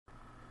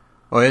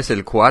Hoy es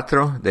el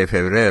 4 de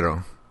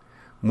febrero.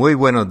 Muy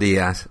buenos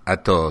días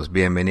a todos.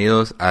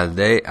 Bienvenidos al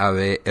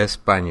DAB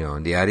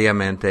Español,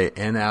 diariamente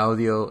en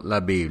audio la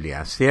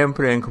Biblia,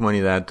 siempre en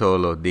comunidad todos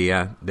los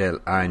días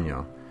del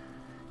año.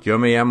 Yo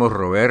me llamo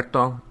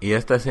Roberto y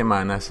esta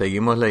semana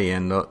seguimos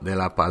leyendo de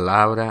la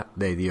palabra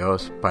de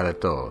Dios para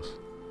todos.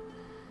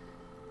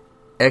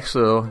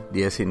 Éxodo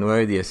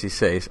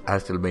 19:16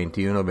 hasta el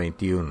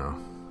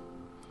 21:21.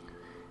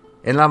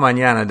 En la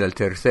mañana del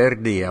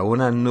tercer día,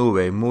 una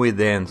nube muy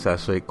densa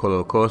se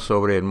colocó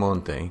sobre el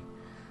monte.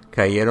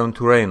 Cayeron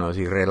truenos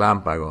y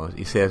relámpagos,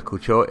 y se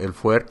escuchó el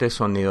fuerte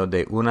sonido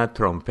de una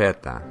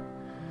trompeta.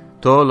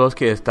 Todos los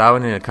que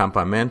estaban en el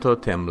campamento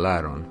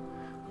temblaron.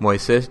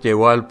 Moisés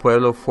llevó al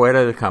pueblo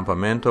fuera del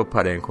campamento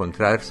para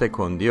encontrarse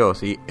con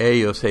Dios, y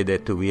ellos se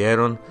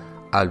detuvieron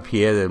al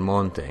pie del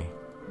monte.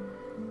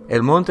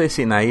 El monte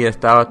Sinaí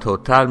estaba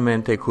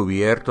totalmente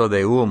cubierto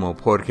de humo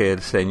porque el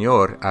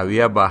Señor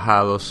había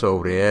bajado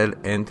sobre él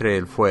entre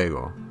el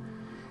fuego.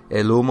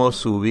 El humo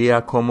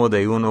subía como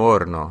de un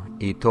horno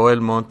y todo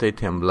el monte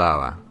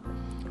temblaba.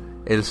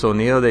 El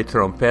sonido de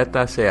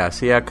trompeta se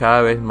hacía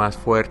cada vez más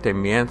fuerte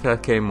mientras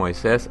que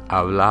Moisés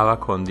hablaba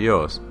con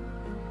Dios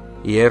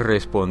y él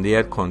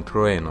respondía con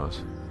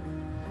truenos.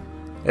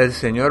 El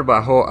Señor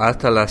bajó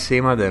hasta la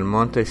cima del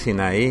monte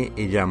Sinaí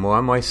y llamó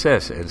a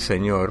Moisés, el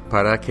Señor,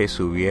 para que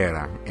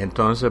subiera.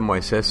 Entonces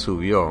Moisés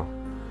subió.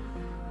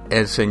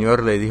 El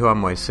Señor le dijo a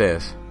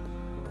Moisés: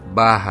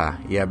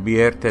 «Baja y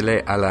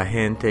adviértele a la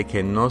gente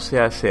que no se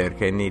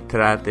acerque ni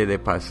trate de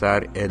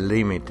pasar el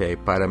límite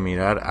para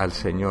mirar al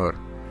Señor,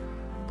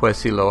 pues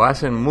si lo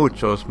hacen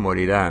muchos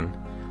morirán.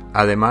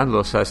 Además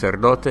los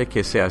sacerdotes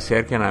que se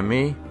acerquen a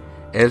mí,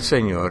 el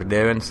Señor,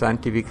 deben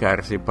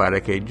santificarse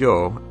para que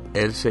yo,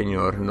 el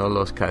Señor, no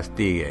los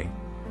castigue».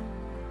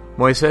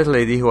 Moisés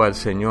le dijo al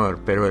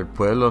Señor: «Pero el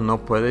pueblo no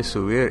puede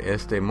subir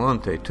este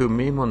monte. Tú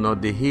mismo nos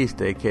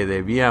dijiste que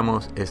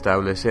debíamos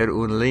establecer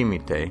un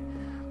límite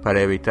para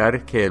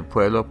evitar que el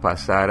pueblo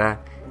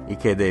pasara y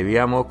que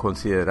debíamos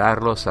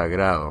considerarlo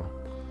sagrado».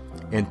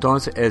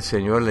 Entonces el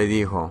Señor le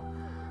dijo: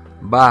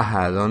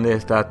 «Baja donde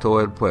está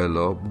todo el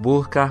pueblo,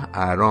 busca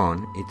a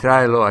Aarón y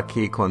tráelo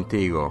aquí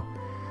contigo.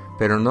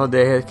 Pero no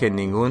dejes que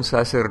ningún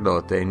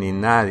sacerdote ni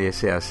nadie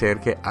se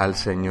acerque al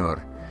Señor.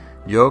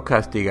 Yo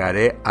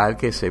castigaré al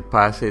que se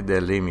pase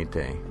del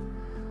límite».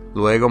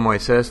 Luego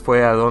Moisés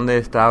fue a donde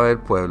estaba el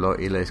pueblo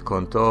y les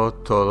contó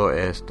todo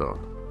esto.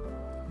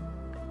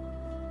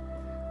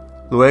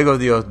 Luego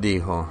Dios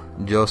dijo: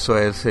 «Yo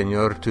soy el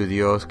Señor tu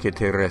Dios que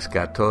te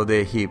rescató de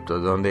Egipto,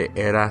 donde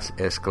eras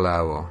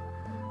esclavo.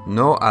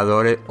 No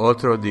adores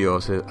otros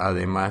dioses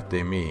además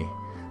de mí.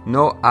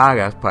 No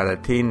hagas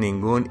para ti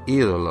ningún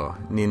ídolo,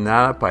 ni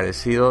nada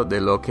parecido de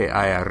lo que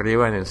hay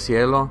arriba en el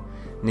cielo,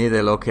 ni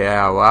de lo que hay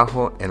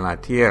abajo en la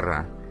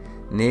tierra,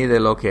 ni de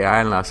lo que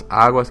hay en las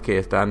aguas que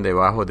están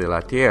debajo de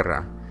la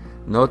tierra.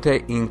 No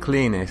te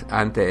inclines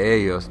ante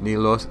ellos, ni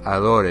los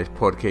adores,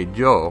 porque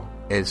yo,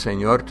 el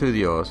Señor tu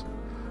Dios,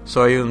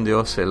 soy un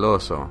Dios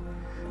celoso.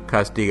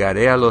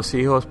 Castigaré a los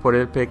hijos por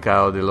el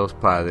pecado de los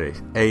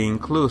padres, e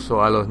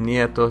incluso a los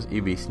nietos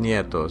y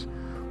bisnietos,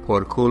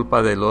 por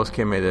culpa de los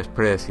que me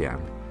desprecian.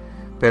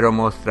 Pero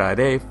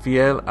mostraré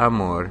fiel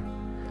amor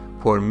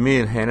por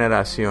 1000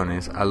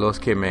 generaciones a los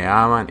que me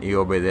aman y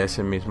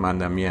obedecen mis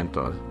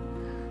mandamientos.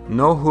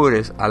 No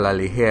jures a la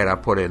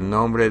ligera por el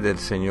nombre del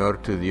Señor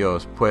tu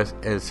Dios, pues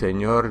el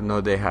Señor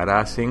no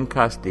dejará sin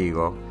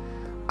castigo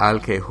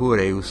al que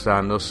jure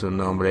usando su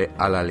nombre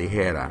a la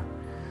ligera.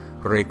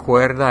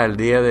 Recuerda el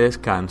día de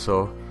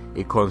descanso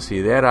y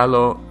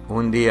considéralo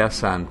un día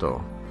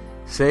santo.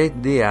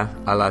 6 días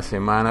a la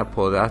semana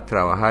podrás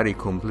trabajar y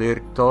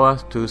cumplir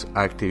todas tus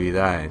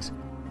actividades.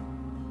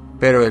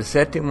 Pero el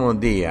séptimo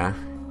día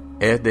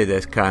es de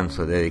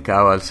descanso,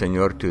 dedicado al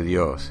Señor tu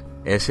Dios.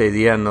 Ese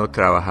día no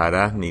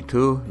trabajarás ni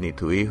tú, ni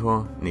tu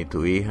hijo, ni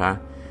tu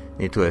hija,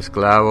 ni tu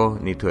esclavo,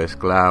 ni tu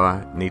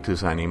esclava, ni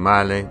tus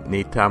animales,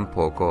 ni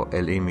tampoco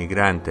el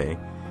inmigrante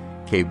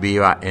que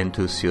viva en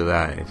tus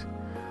ciudades.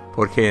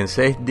 Porque en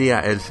 6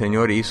 días el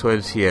Señor hizo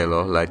el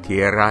cielo, la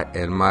tierra,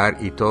 el mar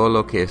y todo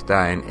lo que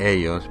está en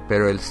ellos,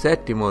 pero el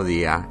séptimo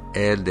día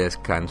Él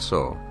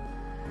descansó.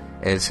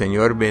 El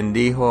Señor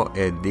bendijo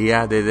el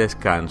día de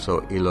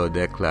descanso y lo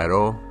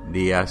declaró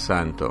día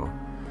santo.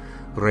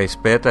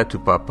 Respeta a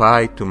tu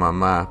papá y tu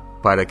mamá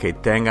para que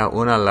tenga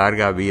una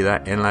larga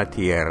vida en la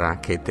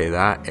tierra que te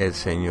da el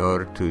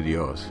Señor tu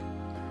Dios.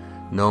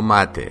 No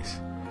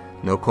mates,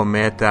 no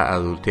cometa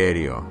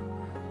adulterio,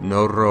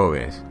 no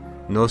robes,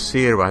 no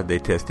sirvas de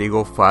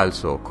testigo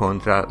falso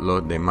contra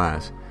los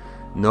demás.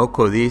 No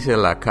codicies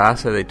la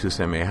casa de tu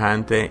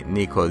semejante,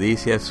 ni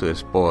codicies su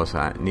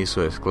esposa, ni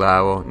su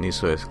esclavo, ni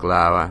su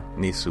esclava,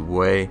 ni su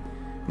buey,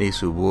 ni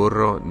su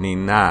burro, ni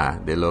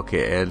nada de lo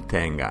que él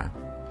tenga.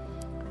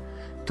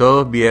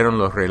 Todos vieron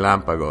los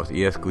relámpagos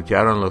y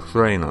escucharon los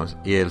truenos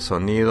y el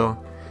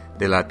sonido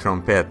de la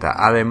trompeta.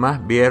 Además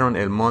vieron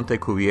el monte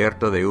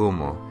cubierto de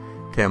humo.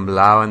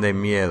 Temblaban de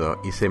miedo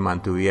y se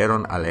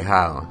mantuvieron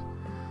alejados.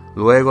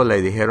 Luego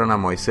le dijeron a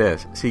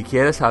Moisés: «Si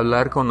quieres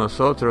hablar con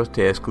nosotros,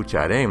 te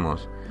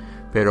escucharemos.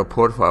 Pero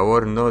por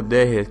favor no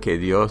dejes que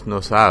Dios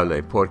nos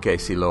hable, porque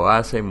si lo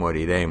hace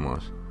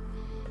moriremos.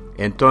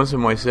 Entonces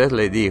Moisés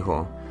le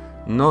dijo,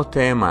 no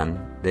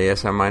teman de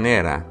esa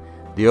manera.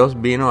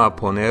 Dios vino a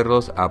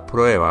ponerlos a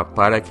prueba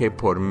para que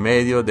por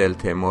medio del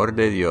temor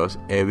de Dios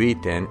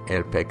eviten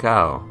el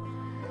pecado.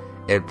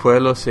 El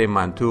pueblo se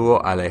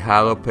mantuvo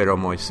alejado, pero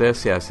Moisés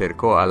se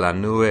acercó a la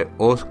nube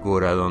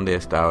oscura donde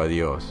estaba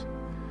Dios.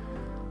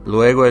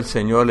 Luego el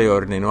Señor le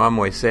ordenó a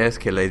Moisés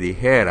que le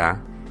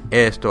dijera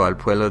esto al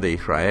pueblo de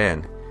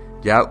Israel.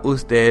 Ya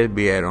ustedes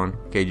vieron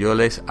que yo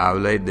les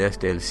hablé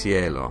desde el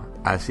cielo,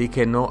 así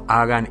que no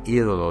hagan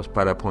ídolos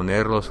para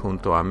ponerlos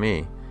junto a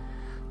mí.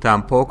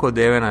 Tampoco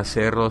deben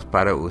hacerlos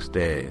para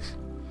ustedes.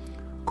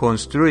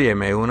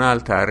 Constrúyeme un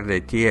altar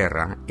de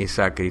tierra y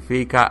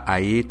sacrifica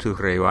allí tus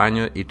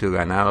rebaños y tu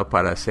ganado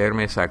para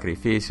hacerme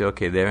sacrificios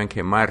que deben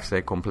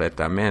quemarse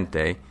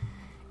completamente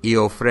y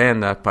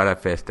ofrendas para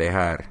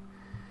festejar.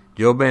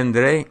 Yo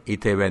vendré y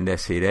te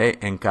bendeciré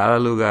en cada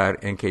lugar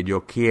en que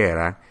yo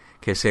quiera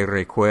que se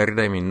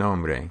recuerde mi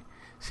nombre.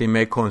 Si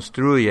me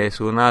construyes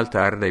un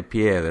altar de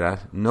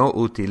piedras, no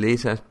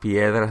utilizas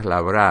piedras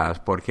labradas,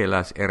 porque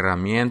las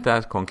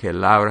herramientas con que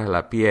labras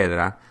la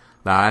piedra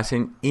la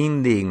hacen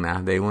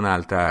indigna de un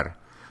altar.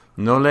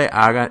 No le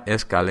hagas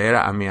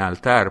escalera a mi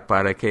altar,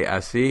 para que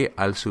así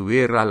al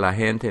subirla la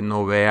gente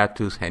no vea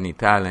tus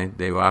genitales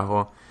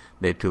debajo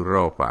de tu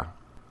ropa.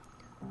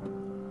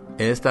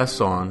 Estas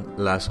son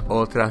las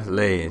otras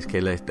leyes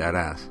que les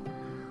darás.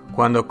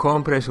 Cuando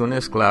compres un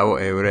esclavo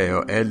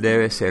hebreo, él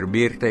debe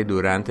servirte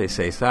durante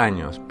 6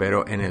 años,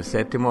 pero en el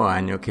 7º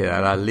año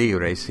quedará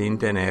libre sin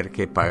tener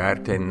que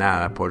pagarte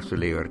nada por su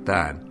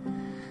libertad.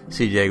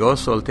 Si llegó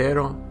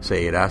soltero,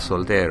 se irá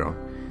soltero.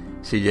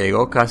 Si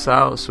llegó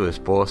casado, su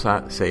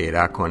esposa se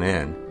irá con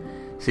él.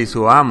 Si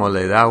su amo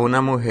le da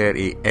una mujer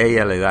y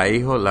ella le da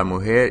hijos, la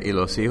mujer y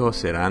los hijos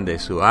serán de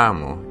su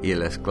amo, y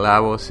el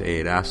esclavo se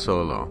irá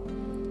solo.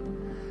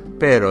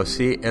 Pero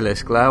si el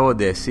esclavo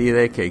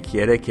decide que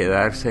quiere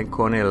quedarse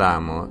con el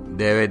amo,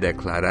 debe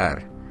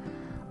declarar: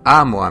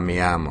 amo a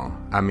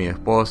mi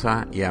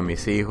esposa y a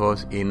mis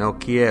hijos, y no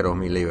quiero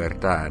mi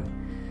libertad.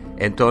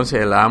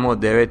 Entonces el amo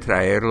debe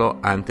traerlo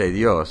ante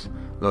Dios,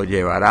 lo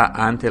llevará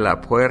ante la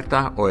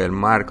puerta o el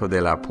marco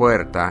de la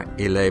puerta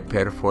y le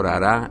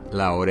perforará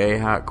la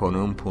oreja con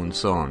un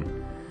punzón.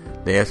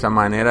 De esa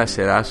manera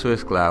será su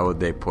esclavo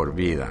de por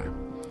vida.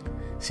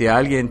 Si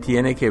alguien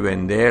tiene que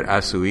vender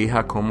a su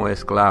hija como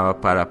esclava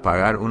para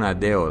pagar una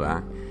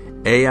deuda,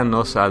 ella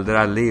no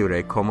saldrá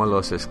libre como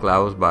los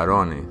esclavos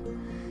varones.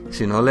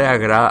 Si no le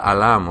agrada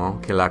al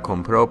amo que la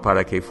compró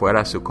para que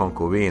fuera su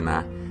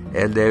concubina,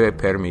 él debe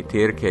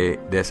permitir que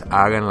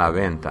deshagan la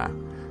venta.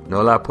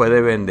 No la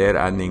puede vender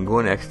a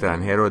ningún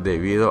extranjero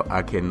debido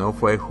a que no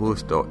fue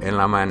justo en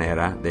la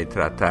manera de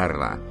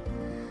tratarla.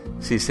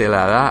 Si se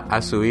la da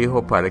a su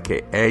hijo para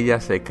que ella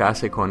se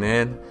case con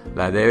él,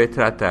 la debe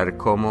tratar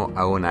como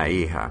a una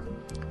hija.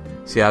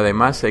 Si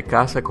además se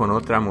casa con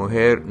otra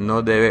mujer,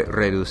 no debe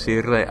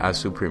reducirle a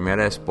su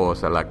primera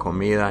esposa la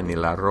comida, ni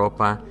la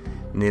ropa,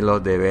 ni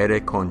los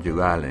deberes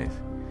conyugales.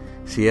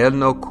 Si él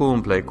no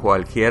cumple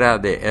cualquiera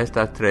de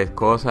estas 3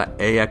 cosas,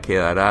 ella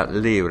quedará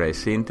libre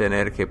sin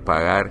tener que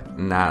pagar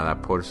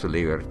nada por su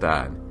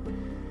libertad.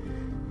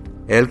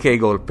 El que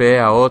golpee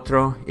a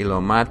otro y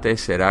lo mate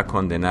será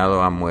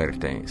condenado a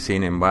muerte.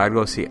 Sin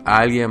embargo, si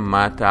alguien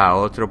mata a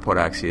otro por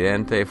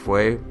accidente,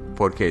 fue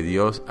porque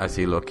Dios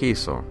así lo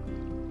quiso.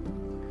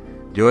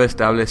 Yo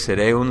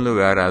estableceré un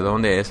lugar a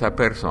donde esa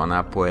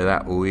persona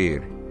pueda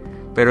huir.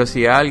 Pero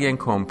si alguien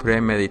con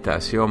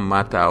premeditación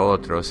mata a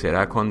otro,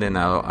 será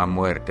condenado a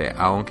muerte,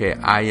 aunque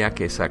haya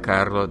que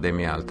sacarlo de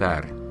mi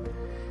altar.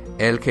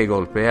 El que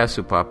golpea a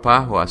su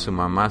papá o a su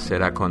mamá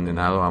será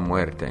condenado a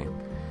muerte.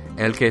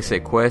 El que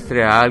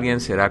secuestre a alguien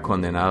será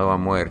condenado a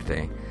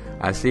muerte,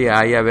 así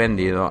haya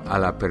vendido a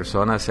la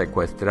persona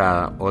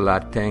secuestrada o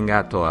la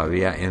tenga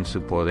todavía en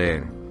su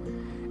poder.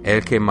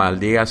 El que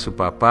maldiga a su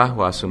papá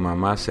o a su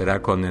mamá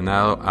será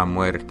condenado a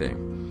muerte.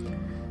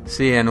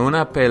 Si en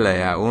una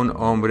pelea un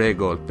hombre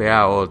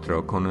golpea a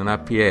otro con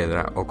una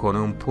piedra o con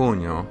un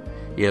puño,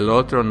 y el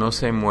otro no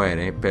se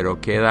muere, pero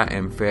queda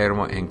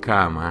enfermo en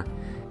cama,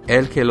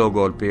 el que lo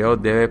golpeó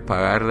debe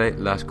pagarle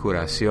las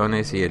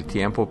curaciones y el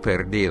tiempo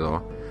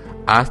perdido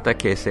hasta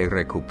que se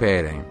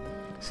recupere.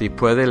 Si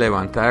puede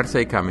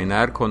levantarse y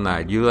caminar con la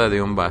ayuda de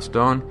un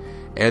bastón,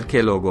 el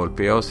que lo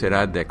golpeó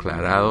será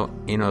declarado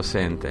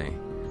inocente.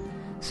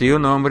 Si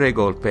un hombre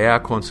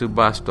golpea con su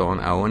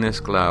bastón a un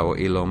esclavo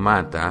y lo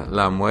mata,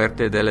 la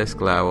muerte del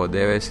esclavo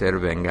debe ser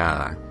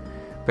vengada.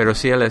 Pero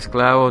si el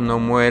esclavo no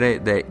muere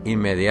de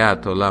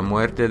inmediato, la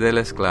muerte del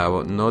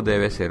esclavo no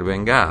debe ser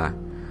vengada.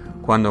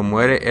 Cuando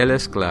muere el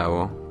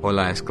esclavo o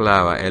la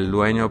esclava, el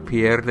dueño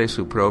pierde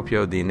su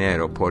propio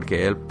dinero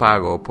porque él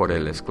pagó por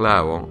el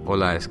esclavo o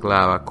la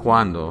esclava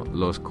cuando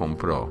los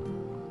compró.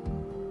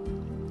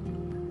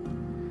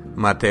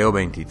 Mateo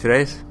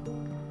 23,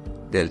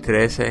 del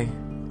 13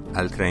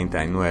 al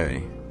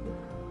 39.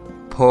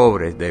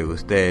 Pobres de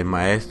ustedes,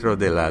 maestros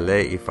de la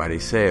ley y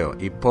fariseos,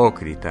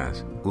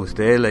 hipócritas,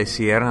 ustedes le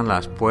cierran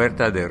las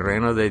puertas del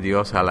reino de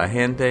Dios a la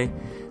gente,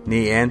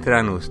 ni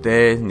entran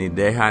ustedes ni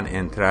dejan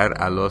entrar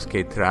a los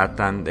que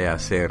tratan de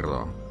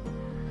hacerlo.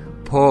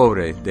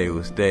 Pobres de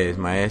ustedes,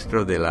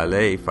 maestros de la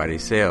ley y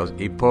fariseos,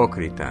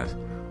 hipócritas,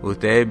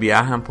 ustedes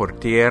viajan por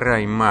tierra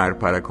y mar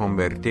para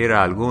convertir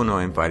a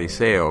alguno en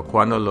fariseo.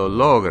 Cuando lo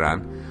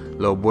logran,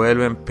 lo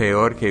vuelven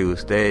peor que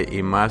usted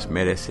y más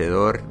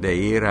merecedor de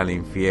ir al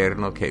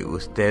infierno que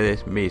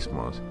ustedes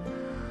mismos.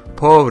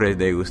 Pobres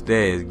de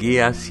ustedes,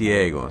 guías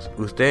ciegos,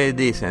 ustedes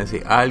dicen,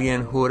 si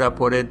alguien jura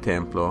por el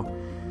templo,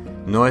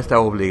 no está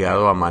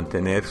obligado a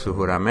mantener su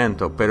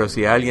juramento, pero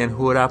si alguien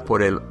jura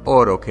por el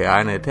oro que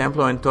hay en el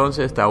templo,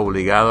 entonces está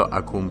obligado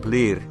a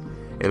cumplir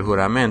el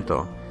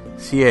juramento.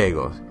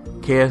 Ciegos,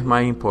 ¿qué es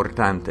más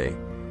importante,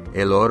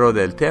 el oro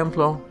del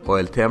templo o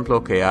el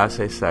templo que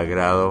hace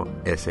sagrado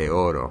ese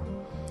oro?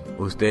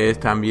 Ustedes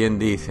también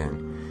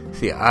dicen,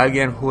 si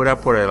alguien jura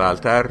por el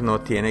altar,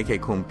 no tiene que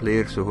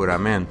cumplir su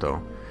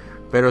juramento,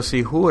 pero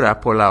si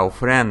jura por la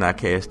ofrenda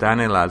que está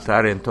en el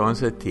altar,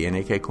 entonces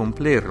tiene que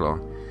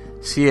cumplirlo.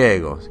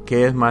 Ciegos,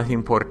 ¿qué es más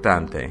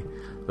importante,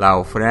 la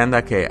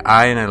ofrenda que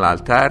hay en el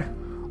altar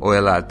o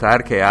el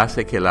altar que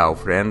hace que la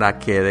ofrenda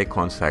quede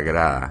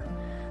consagrada?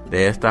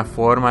 De esta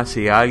forma,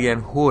 si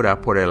alguien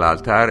jura por el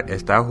altar,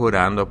 está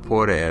jurando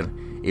por él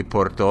y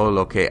por todo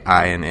lo que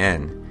hay en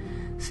él.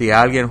 Si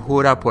alguien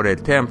jura por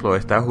el templo,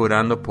 está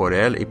jurando por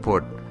él y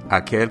por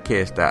aquel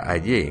que está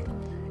allí.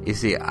 Y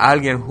si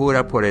alguien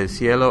jura por el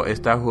cielo,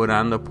 está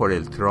jurando por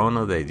el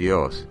trono de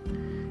Dios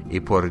y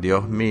por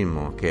Dios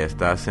mismo que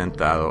está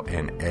sentado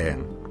en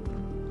él.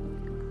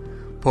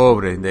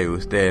 Pobres de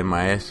ustedes,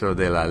 maestros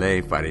de la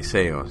ley,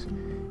 fariseos,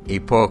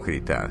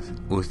 hipócritas,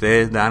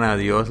 ustedes dan a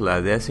Dios la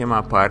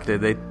 10ª parte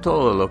de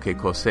todo lo que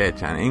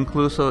cosechan,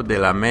 incluso de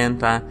la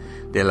menta,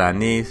 del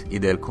anís y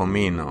del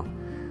comino,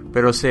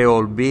 pero se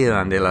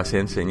olvidan de las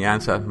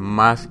enseñanzas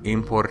más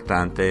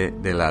importantes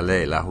de la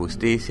ley, la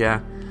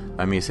justicia,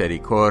 la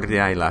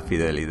misericordia y la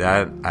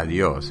fidelidad a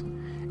Dios.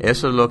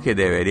 Eso es lo que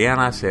deberían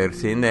hacer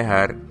sin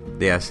dejar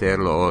de hacer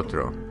lo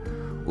otro.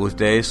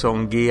 Ustedes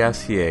son guías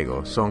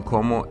ciegos, son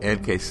como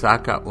el que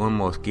saca un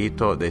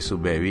mosquito de su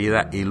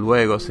bebida y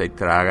luego se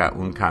traga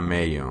un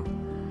camello.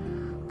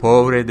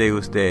 Pobres de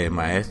ustedes,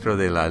 maestros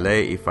de la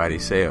ley y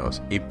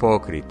fariseos,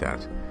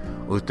 hipócritas,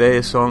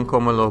 ustedes son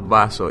como los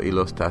vasos y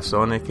los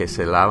tazones que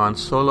se lavan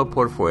solo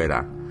por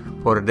fuera,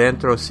 por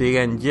dentro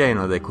siguen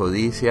llenos de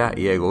codicia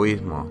y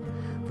egoísmo.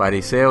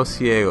 Fariseos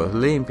ciegos,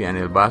 limpian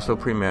el vaso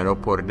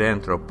primero por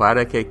dentro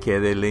para que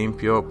quede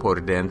limpio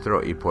por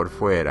dentro y por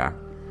fuera.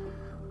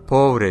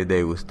 Pobre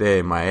de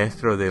usted,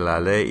 maestro de la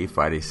ley y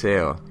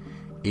fariseos,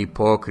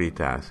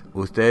 hipócritas,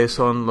 ustedes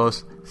son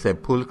los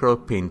sepulcros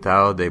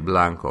pintados de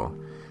blanco.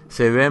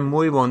 Se ven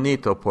muy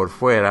bonitos por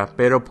fuera,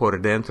 pero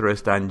por dentro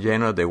están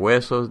llenos de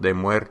huesos de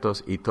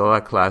muertos y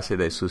toda clase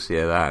de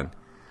suciedad.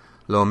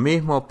 Lo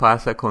mismo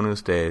pasa con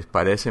ustedes,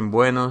 parecen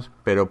buenos,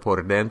 pero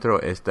por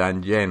dentro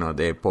están llenos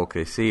de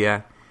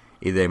hipocresía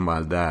y de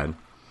maldad.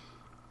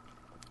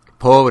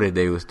 Pobre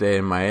de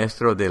ustedes,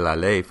 maestros de la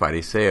ley,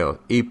 fariseos,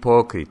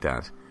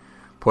 hipócritas,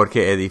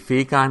 porque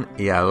edifican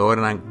y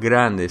adornan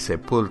grandes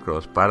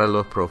sepulcros para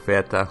los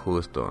profetas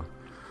justos.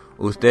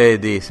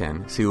 Ustedes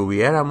dicen, si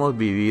hubiéramos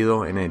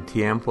vivido en el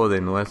tiempo de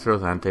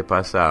nuestros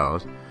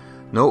antepasados,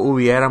 no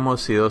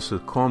hubiéramos sido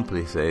sus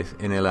cómplices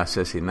en el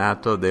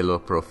asesinato de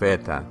los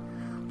profetas.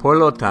 Por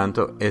lo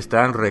tanto,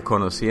 están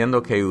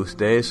reconociendo que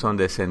ustedes son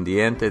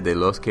descendientes de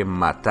los que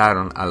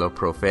mataron a los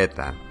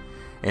profetas.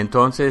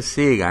 Entonces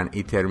sigan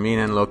y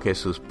terminen lo que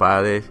sus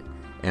padres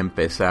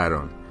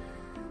empezaron.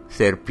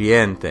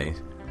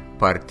 Serpientes,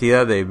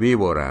 partida de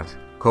víboras,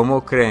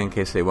 ¿cómo creen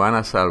que se van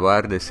a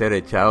salvar de ser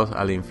echados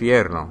al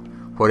infierno?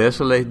 Por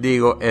eso les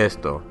digo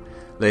esto,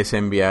 les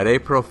enviaré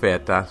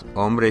profetas,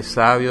 hombres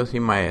sabios y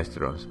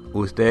maestros.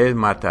 Ustedes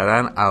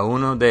matarán a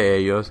uno de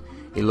ellos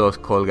y los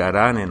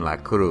colgarán en la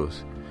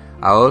cruz.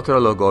 A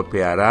otros los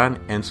golpearán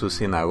en sus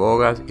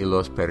sinagogas y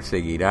los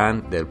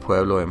perseguirán del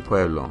pueblo en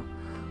pueblo.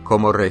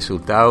 Como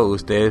resultado,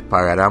 ustedes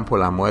pagarán por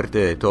la muerte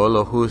de todos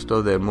los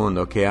justos del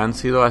mundo que han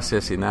sido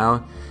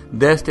asesinados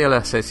desde el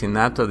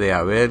asesinato de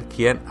Abel,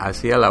 quien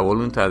hacía la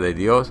voluntad de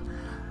Dios,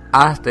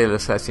 hasta el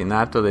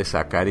asesinato de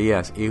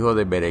Zacarías, hijo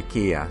de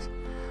Berequías.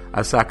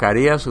 A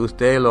Zacarías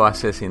ustedes lo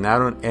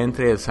asesinaron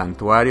entre el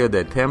santuario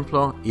del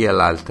templo y el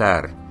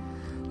altar.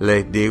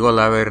 Les digo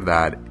la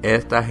verdad,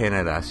 esta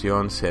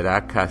generación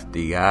será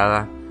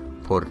castigada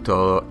por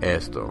todo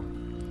esto.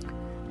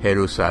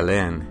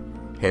 Jerusalén,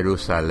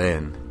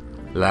 Jerusalén,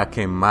 la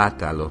que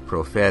mata a los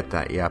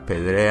profetas y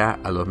apedrea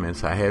a los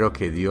mensajeros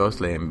que Dios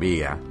le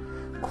envía.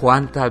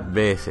 ¿Cuántas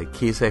veces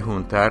quise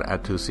juntar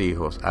a tus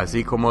hijos,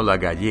 así como la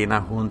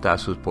gallina junta a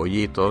sus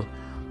pollitos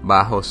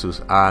bajo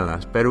sus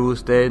alas, pero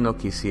ustedes no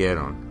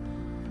quisieron?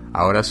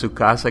 Ahora su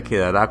casa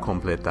quedará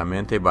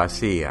completamente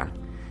vacía.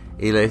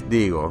 Y les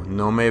digo,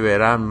 no me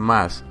verán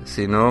más,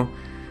 sino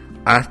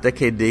hasta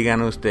que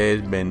digan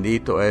ustedes,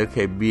 bendito el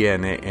que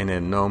viene en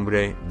el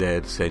nombre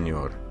del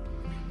Señor.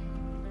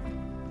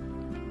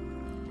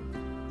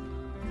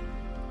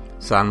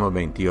 Salmo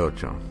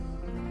 28.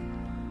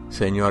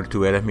 Señor,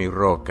 tú eres mi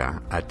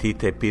roca, a ti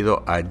te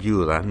pido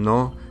ayuda,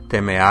 no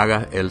te me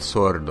hagas el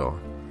sordo.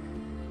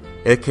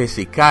 Es que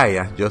si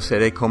callas, yo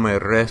seré como el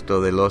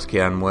resto de los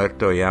que han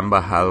muerto y han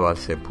bajado al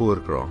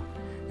sepulcro.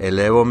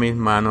 Elevo mis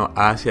manos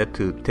hacia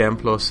tu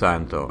templo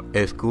santo,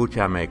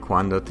 escúchame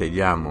cuando te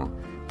llamo,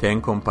 ten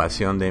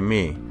compasión de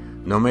mí.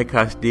 No me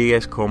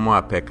castigues como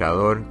a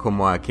pecador,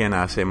 como a quien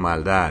hace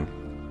maldad,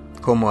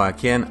 como a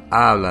quien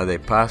habla de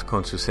paz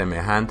con su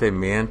semejante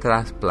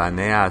mientras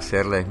planea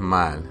hacerles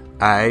mal.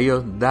 A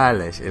ellos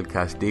dales el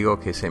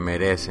castigo que se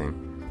merecen.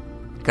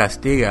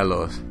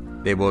 Castígalos,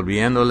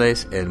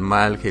 devolviéndoles el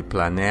mal que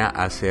planea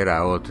hacer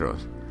a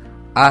otros.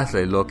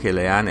 Hazle lo que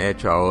le han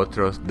hecho a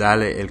otros,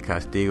 dale el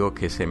castigo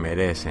que se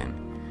merecen.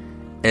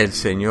 El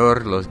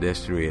Señor los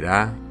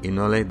destruirá y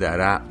no les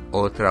dará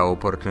otra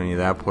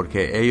oportunidad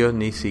porque ellos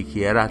ni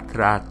siquiera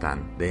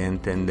tratan de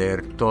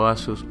entender todas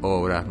sus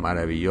obras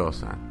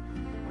maravillosas.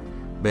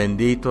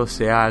 Bendito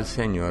sea el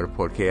Señor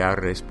porque ha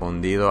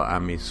respondido a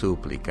mis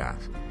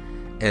súplicas.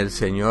 El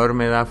Señor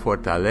me da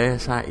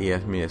fortaleza y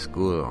es mi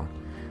escudo.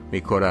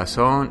 Mi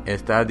corazón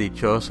está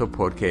dichoso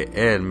porque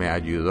Él me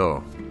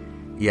ayudó.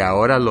 Y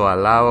ahora lo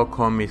alabo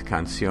con mis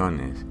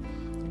canciones.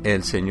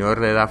 El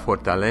Señor le da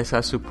fortaleza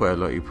a su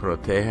pueblo y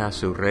protege a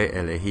su rey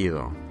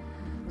elegido.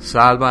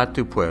 Salva a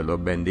tu pueblo,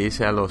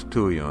 bendice a los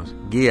tuyos,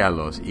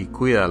 guíalos y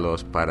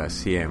cuídalos para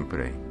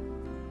siempre.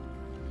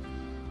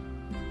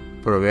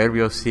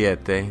 Proverbios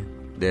 7,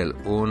 del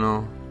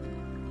 1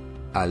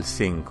 al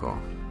 5.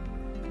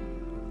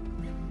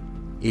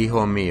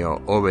 Hijo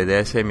mío,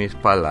 obedece mis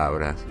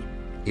palabras,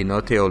 y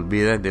no te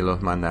olvides de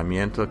los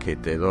mandamientos que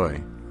te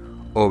doy.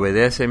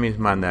 Obedece mis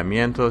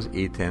mandamientos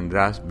y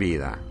tendrás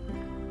vida.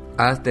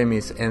 Haz de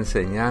mis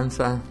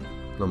enseñanzas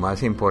lo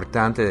más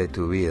importante de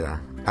tu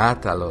vida.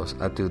 Átalos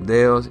a tus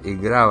dedos y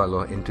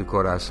grábalos en tu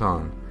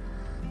corazón.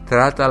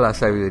 Trata la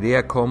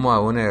sabiduría como a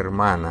una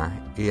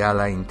hermana y a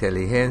la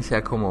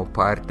inteligencia como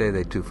parte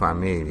de tu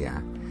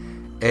familia.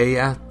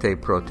 Ellas te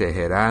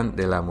protegerán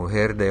de la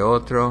mujer de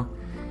otro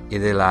y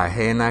de la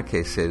ajena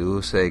que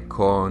seduce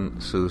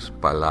con sus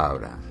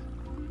palabras.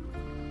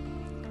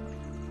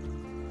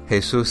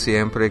 Jesús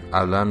siempre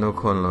hablando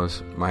con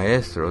los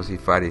maestros y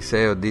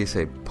fariseos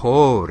dice,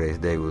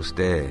 pobres de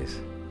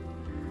ustedes,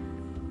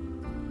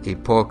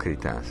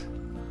 hipócritas,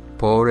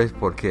 pobres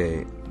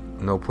porque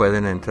no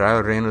pueden entrar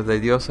al reino de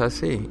Dios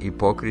así,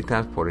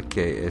 hipócritas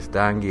porque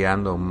están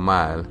guiando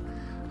mal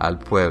al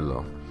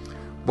pueblo.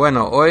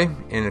 Bueno, hoy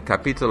en el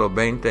capítulo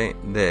 20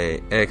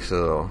 de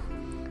Éxodo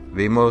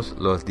vimos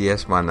los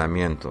 10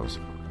 mandamientos.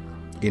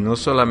 Y no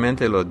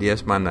solamente los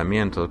 10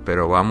 mandamientos,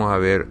 pero vamos a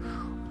ver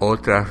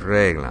otras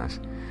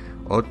reglas.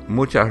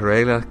 Muchas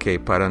reglas que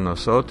para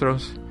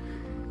nosotros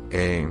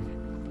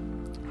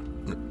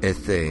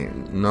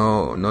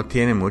no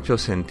tienen mucho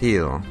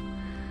sentido.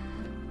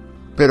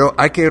 Pero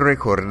hay que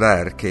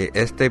recordar que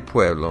este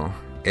pueblo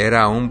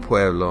era un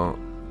pueblo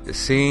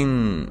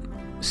sin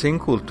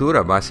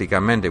cultura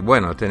básicamente.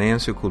 Bueno, tenían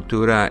su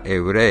cultura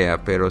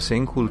hebrea, pero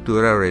sin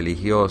cultura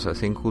religiosa,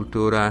 sin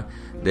cultura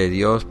de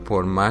Dios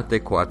por más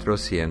de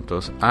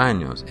 400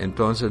 años.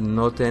 Entonces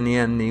no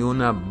tenían ni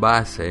una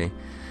base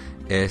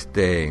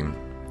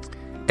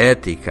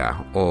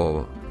ética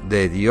o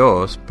de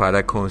Dios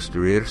para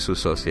construir su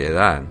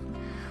sociedad.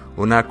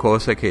 Una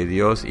cosa que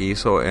Dios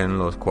hizo en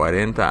los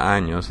 40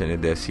 años en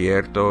el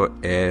desierto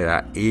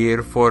era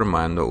ir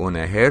formando un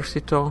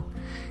ejército,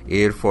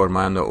 ir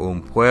formando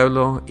un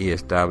pueblo y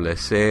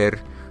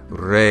establecer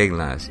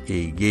reglas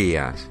y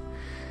guías.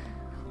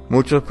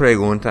 Muchos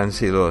preguntan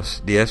si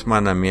los 10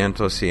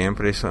 mandamientos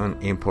siempre son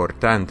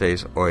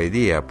importantes hoy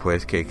día,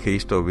 pues que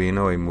Cristo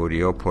vino y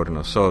murió por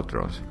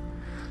nosotros.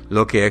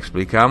 Lo que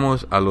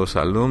explicamos a los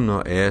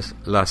alumnos es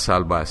la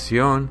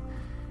salvación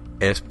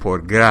es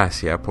por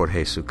gracia, por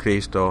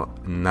Jesucristo,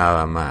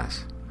 nada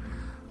más.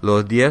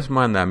 Los 10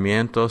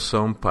 mandamientos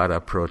son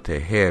para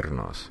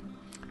protegernos,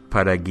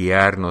 para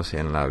guiarnos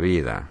en la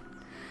vida.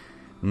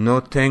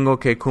 No tengo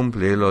que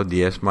cumplir los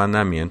 10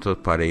 mandamientos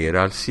para ir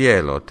al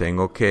cielo,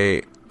 tengo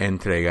que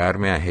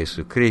entregarme a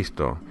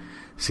Jesucristo.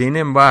 Sin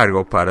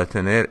embargo, para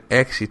tener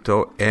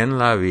éxito en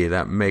la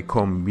vida, me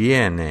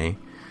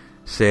conviene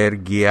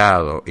ser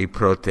guiado y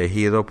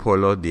protegido por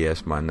los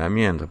 10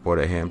 mandamientos.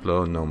 Por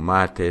ejemplo, no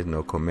mates,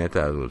 no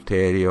cometas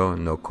adulterio,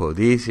 no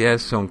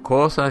codicias. Son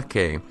cosas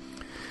que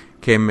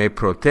me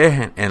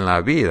protegen en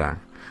la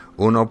vida.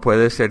 Uno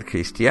puede ser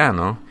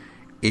cristiano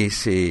y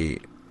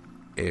si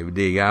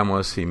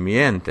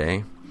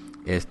miente,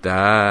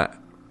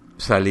 está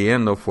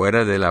saliendo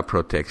fuera de la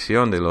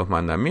protección de los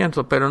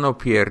mandamientos, pero no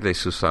pierde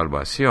su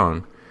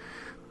salvación,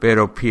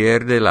 pero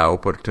pierde la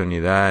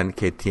oportunidad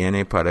que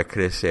tiene para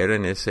crecer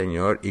en el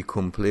Señor y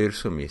cumplir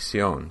su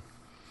misión.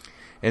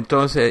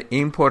 Entonces,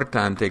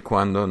 importante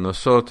cuando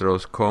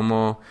nosotros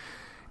como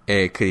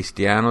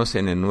cristianos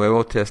en el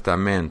Nuevo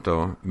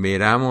Testamento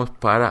miramos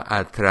para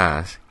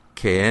atrás,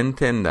 que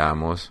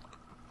entendamos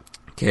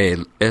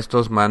que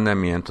estos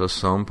mandamientos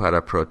son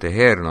para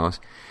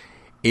protegernos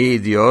y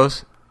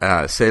Dios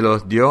se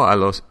los dio a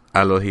los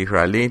a los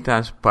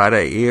israelitas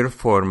para ir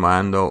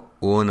formando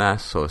una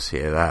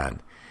sociedad.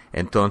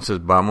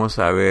 Entonces vamos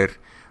a ver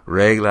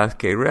reglas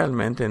que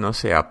realmente no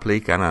se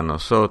aplican a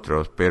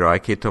nosotros, pero hay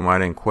que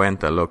tomar en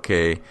cuenta lo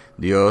que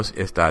Dios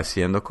está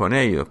haciendo con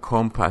ellos,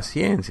 con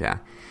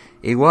paciencia.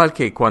 Igual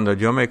que cuando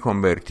yo me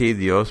convertí,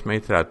 Dios me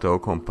trató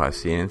con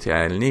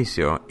paciencia al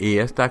inicio, y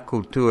esta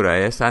cultura,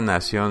 esta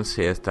nación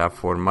se está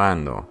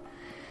formando.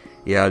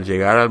 Y al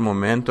llegar al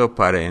momento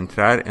para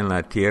entrar en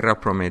la tierra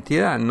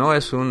prometida, no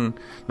son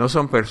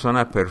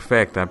personas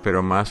perfectas,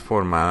 pero más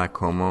formadas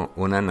como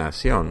una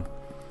nación.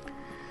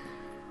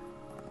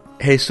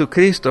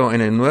 Jesucristo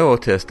en el Nuevo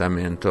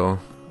Testamento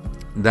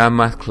da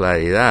más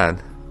claridad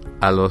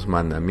a los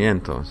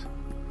mandamientos.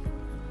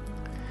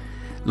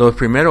 Los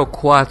primeros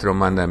 4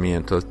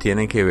 mandamientos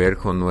tienen que ver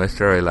con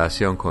nuestra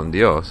relación con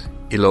Dios,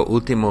 y los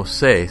últimos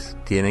 6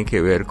 tienen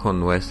que ver con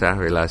nuestra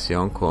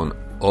relación con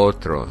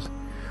otros.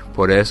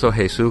 Por eso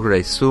Jesús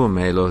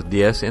resume los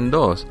 10 en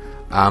 2.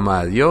 Ama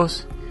a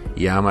Dios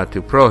y ama a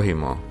tu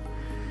prójimo.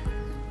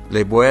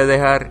 Les voy a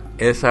dejar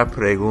esa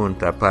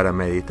pregunta para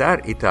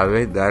meditar y tal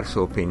vez dar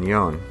su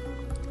opinión.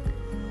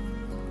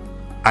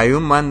 Hay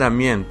un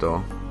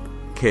mandamiento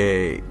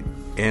que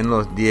en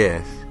los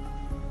 10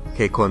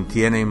 que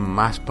contienen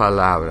más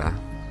palabras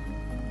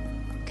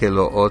que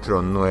los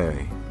otros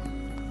 9.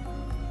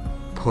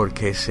 ¿Por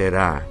qué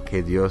será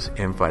que Dios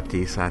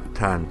enfatiza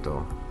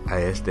tanto a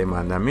este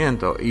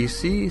mandamiento? Y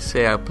si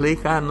se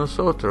aplica a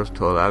nosotros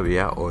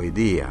todavía hoy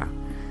día.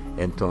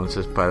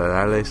 Entonces, para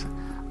darles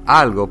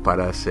algo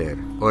para hacer,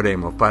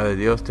 oremos. Padre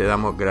Dios, te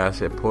damos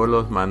gracias por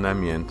los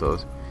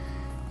mandamientos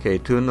que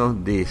tú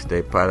nos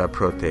diste para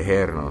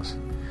protegernos.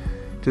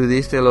 Tú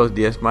diste los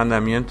 10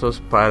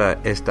 mandamientos para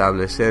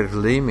establecer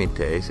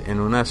límites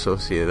en una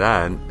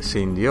sociedad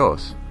sin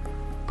Dios,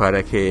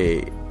 para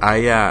que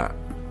haya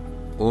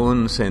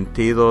un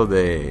sentido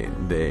de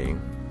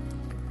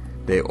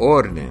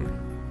orden,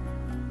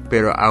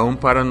 pero aún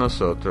para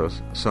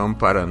nosotros son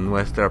para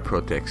nuestra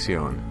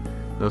protección.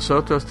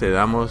 Nosotros te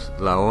damos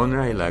la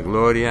honra y la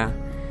gloria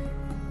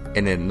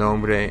en el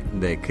nombre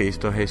de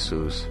Cristo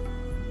Jesús.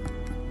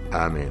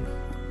 Amén.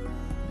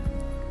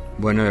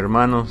 Bueno,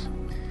 hermanos,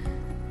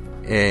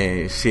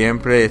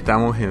 siempre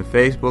estamos en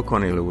Facebook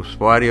con el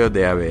usuario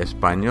de AB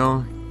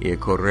Español y el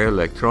correo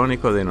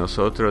electrónico de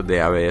nosotros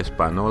de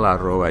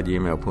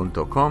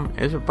abespanol@gmail.com.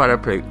 Eso para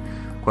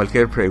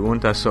cualquier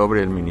pregunta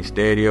sobre el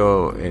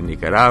ministerio en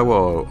Nicaragua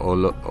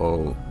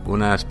o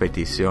unas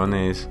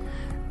peticiones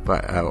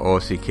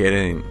o si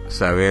quieren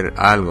saber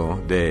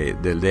algo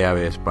del DAB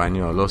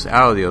Español. Los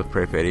audios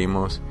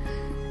preferimos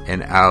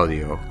en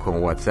audio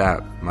con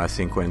WhatsApp más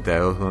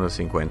 52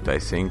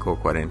 155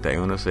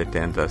 41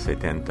 70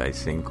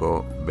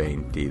 75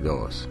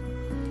 22.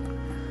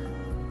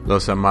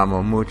 Los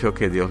amamos mucho,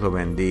 que Dios los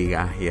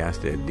bendiga y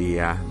hasta el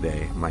día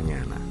de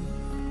mañana.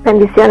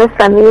 Bendiciones,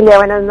 familia,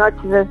 buenas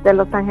noches desde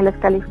Los Ángeles,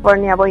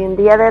 California. Voy un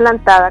día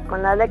adelantada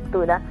con la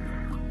lectura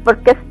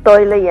porque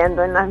estoy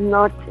leyendo en las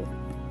noches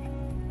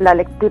la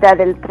lectura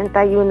del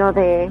 31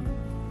 de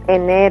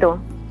enero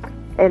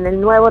en el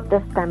Nuevo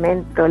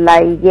Testamento,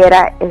 la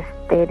higuera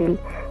estéril.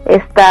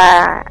 Este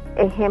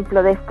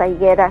ejemplo de esta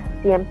higuera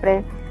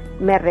siempre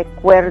me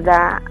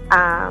recuerda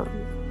a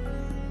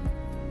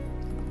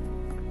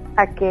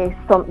que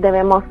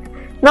debemos,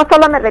 no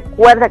solo me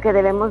recuerda que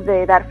debemos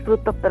de dar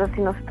fruto, pero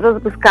si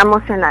nosotros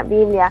buscamos en la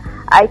Biblia,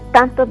 hay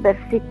tantos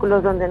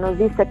versículos donde nos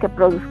dice que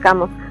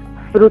produzcamos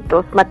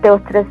frutos. Mateo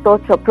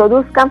 3:8,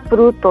 produzcan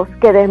frutos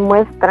que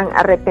demuestran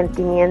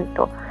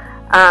arrepentimiento.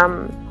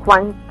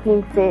 Juan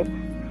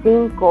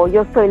 15:5,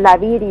 yo soy la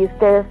vid y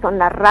ustedes son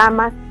las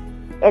ramas,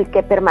 el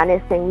que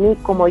permanece en mí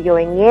como yo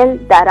en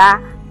él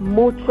dará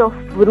mucho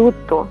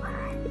fruto.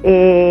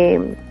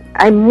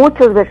 Hay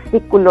muchos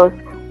versículos,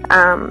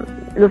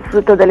 los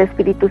frutos del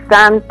Espíritu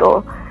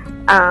Santo.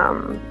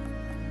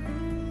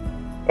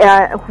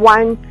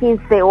 Juan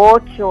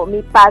 15:8,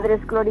 mi Padre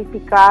es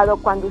glorificado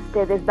cuando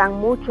ustedes dan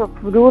mucho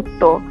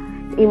fruto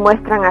y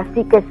muestran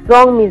así que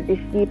son mis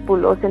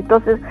discípulos.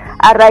 Entonces,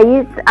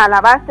 a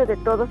la base de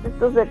todos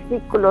estos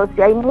versículos,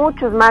 y hay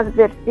muchos más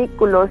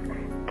versículos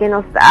que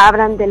nos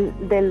hablan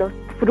de los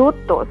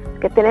frutos,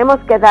 que tenemos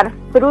que dar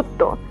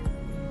fruto.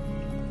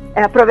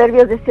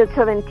 Proverbios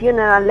 18:21, en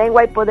la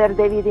lengua hay poder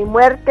de vida y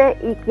muerte,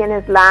 y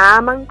quienes la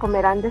aman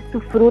comerán de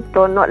su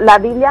fruto. No, la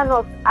Biblia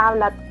nos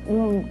habla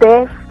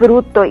de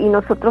fruto y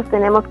nosotros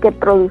tenemos que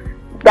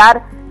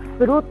dar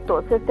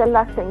frutos. Esa es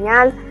la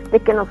señal de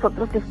que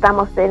nosotros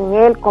estamos en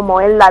Él, como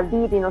Él la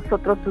vid y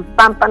nosotros sus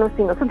pámpanos,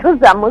 y nosotros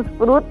damos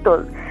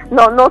frutos.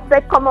 No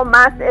sé cómo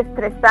más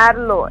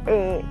expresarlo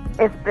y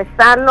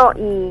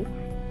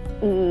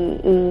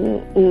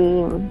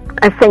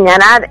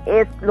señalar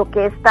es lo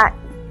que esta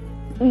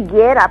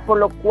higuera, por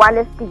lo cual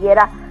esta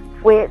higuera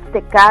fue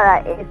secada,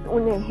 es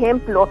un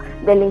ejemplo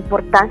de la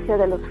importancia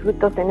de los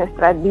frutos en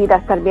nuestras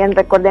vidas. También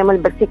recordemos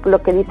el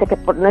versículo que dice que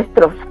por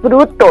nuestros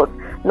frutos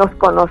nos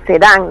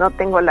conocerán. No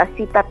tengo la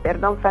cita,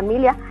 perdón,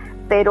 familia,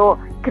 pero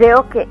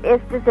creo que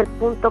este es el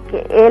punto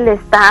que él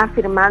está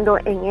afirmando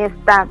en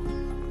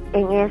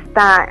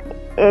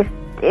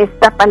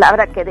esta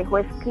palabra que dejó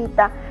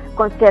escrita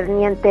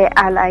concerniente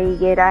a la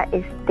higuera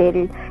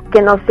estéril,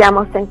 que no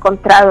seamos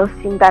encontrados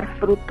sin dar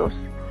frutos,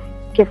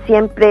 que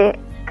siempre,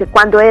 que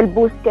cuando Él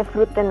busque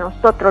fruto en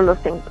nosotros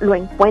lo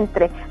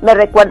encuentre. Me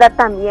recuerda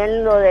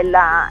también lo de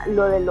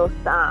los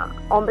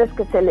hombres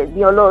que se les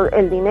dio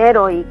el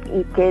dinero y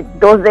que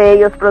 2 de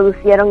ellos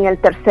producieron y el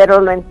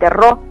tercero lo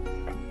enterró.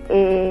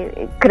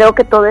 Creo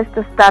que todo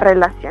esto está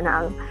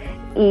relacionado.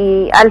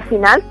 Y al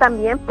final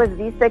también pues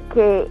dice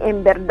que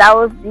en verdad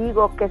os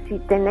digo que si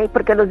tenéis,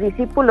 porque los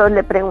discípulos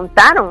le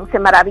preguntaron, se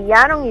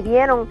maravillaron y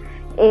vieron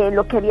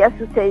lo que había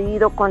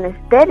sucedido con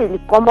estéril y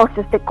cómo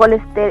se secó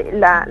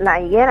la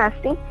higuera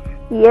así.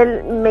 Y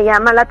él me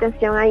llama la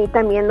atención ahí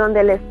también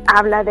donde les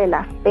habla de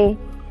la fe.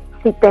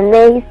 Si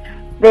tenéis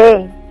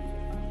fe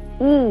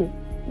y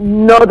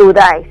no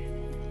dudáis,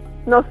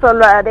 no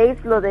solo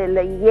haréis lo de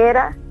la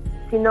higuera,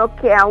 sino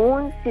que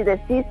aún si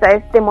decís a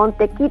este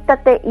monte,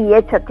 quítate y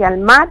échate al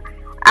mar,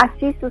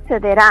 así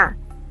sucederá.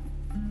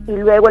 Y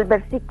luego el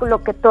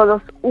versículo que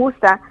todos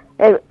usan,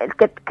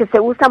 que se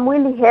usa muy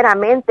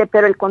ligeramente,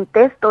 pero el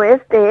contexto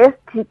es,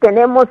 si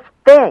tenemos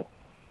fe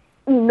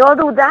y no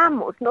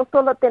dudamos, no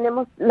solo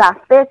tenemos la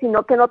fe,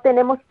 sino que no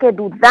tenemos que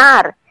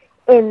dudar.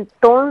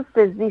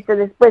 Entonces dice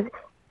después,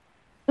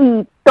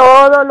 y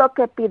todo lo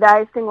que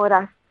pidáis en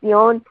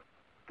oración,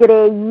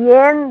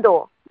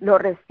 creyendo, lo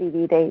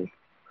recibiréis.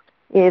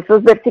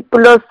 Esos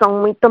versículos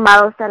son muy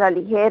tomados a la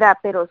ligera,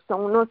 pero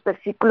son unos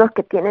versículos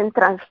que tienen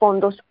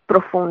trasfondos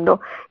profundos.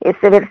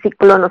 Ese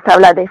versículo nos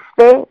habla de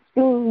fe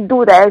sin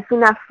duda, es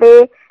una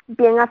fe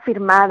bien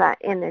afirmada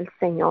en el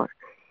Señor.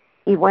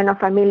 Y bueno,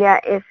 familia,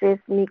 ese es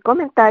mi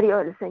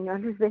comentario. El Señor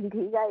les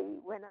bendiga y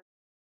bueno.